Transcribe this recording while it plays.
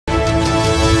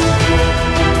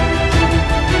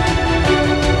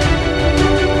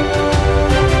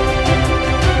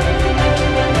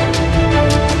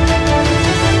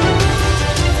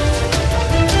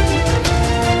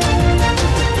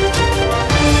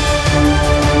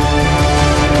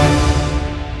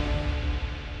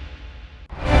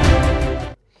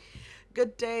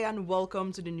day and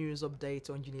welcome to the news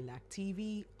update on Unilag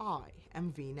TV. I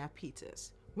am Vina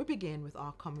Peters. We begin with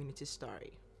our community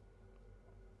story.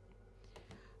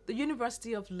 The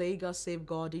University of Lagos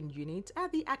Safeguarding Unit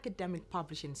at the Academic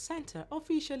Publishing Center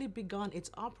officially began its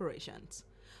operations.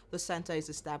 The center is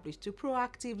established to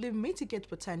proactively mitigate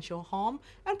potential harm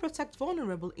and protect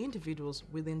vulnerable individuals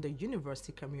within the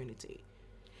university community.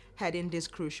 Heading this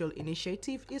crucial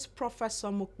initiative is Professor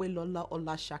Mokwelola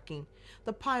Olashakin,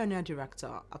 the pioneer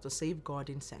director of the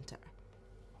Safeguarding Center.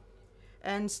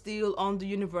 And still on the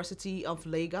University of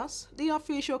Lagos, the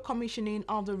official commissioning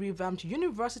of the revamped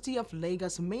University of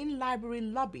Lagos main library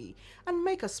lobby and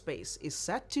makerspace is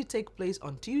set to take place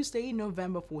on Tuesday,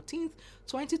 November 14th,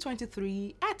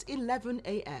 2023 at 11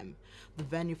 a.m. The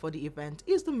venue for the event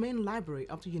is the main library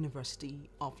of the University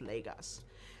of Lagos.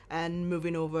 And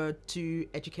moving over to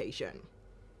education.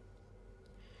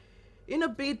 In a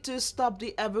bid to stop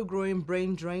the ever-growing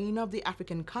brain drain of the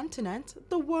African continent,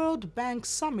 the World Bank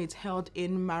Summit held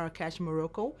in Marrakech,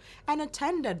 Morocco, and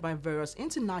attended by various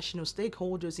international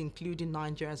stakeholders including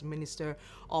Nigeria's Minister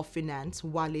of Finance,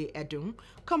 Wale Edun,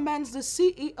 commends the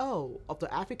CEO of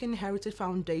the African Heritage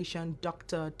Foundation,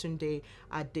 Dr. Tunde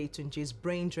Adetunji's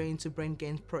Brain Drain to Brain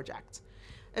Gain project.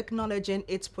 Acknowledging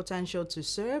its potential to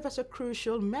serve as a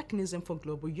crucial mechanism for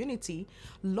global unity,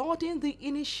 lauding the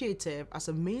initiative as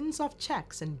a means of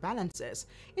checks and balances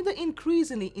in the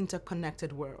increasingly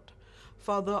interconnected world,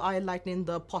 further highlighting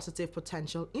the positive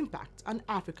potential impact on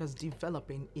Africa's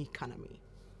developing economy.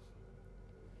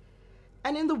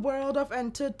 And in the world of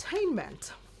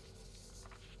entertainment,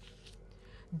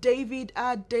 David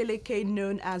Adeleke,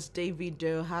 known as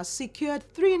Davido, has secured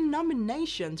 3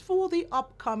 nominations for the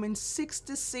upcoming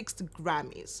 66th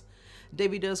Grammys.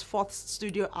 Davido's 4th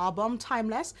studio album,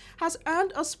 Timeless, has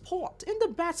earned a spot in the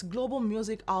Best Global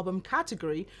Music Album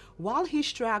category, while his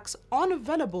tracks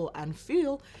Unavailable and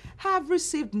Feel have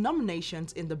received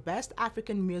nominations in the Best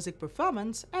African Music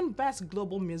Performance and Best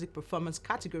Global Music Performance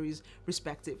categories,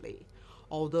 respectively.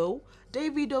 Although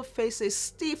Davido faces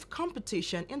stiff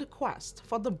competition in the quest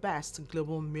for the Best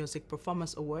Global Music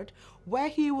Performance Award, where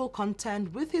he will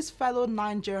contend with his fellow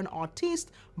Nigerian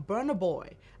artist Burna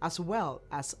Boy, as well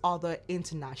as other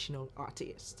international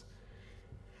artists.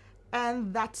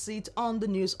 And that's it on the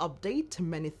news update.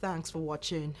 Many thanks for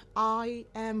watching. I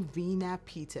am Vina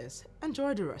Peters.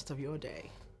 Enjoy the rest of your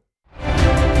day.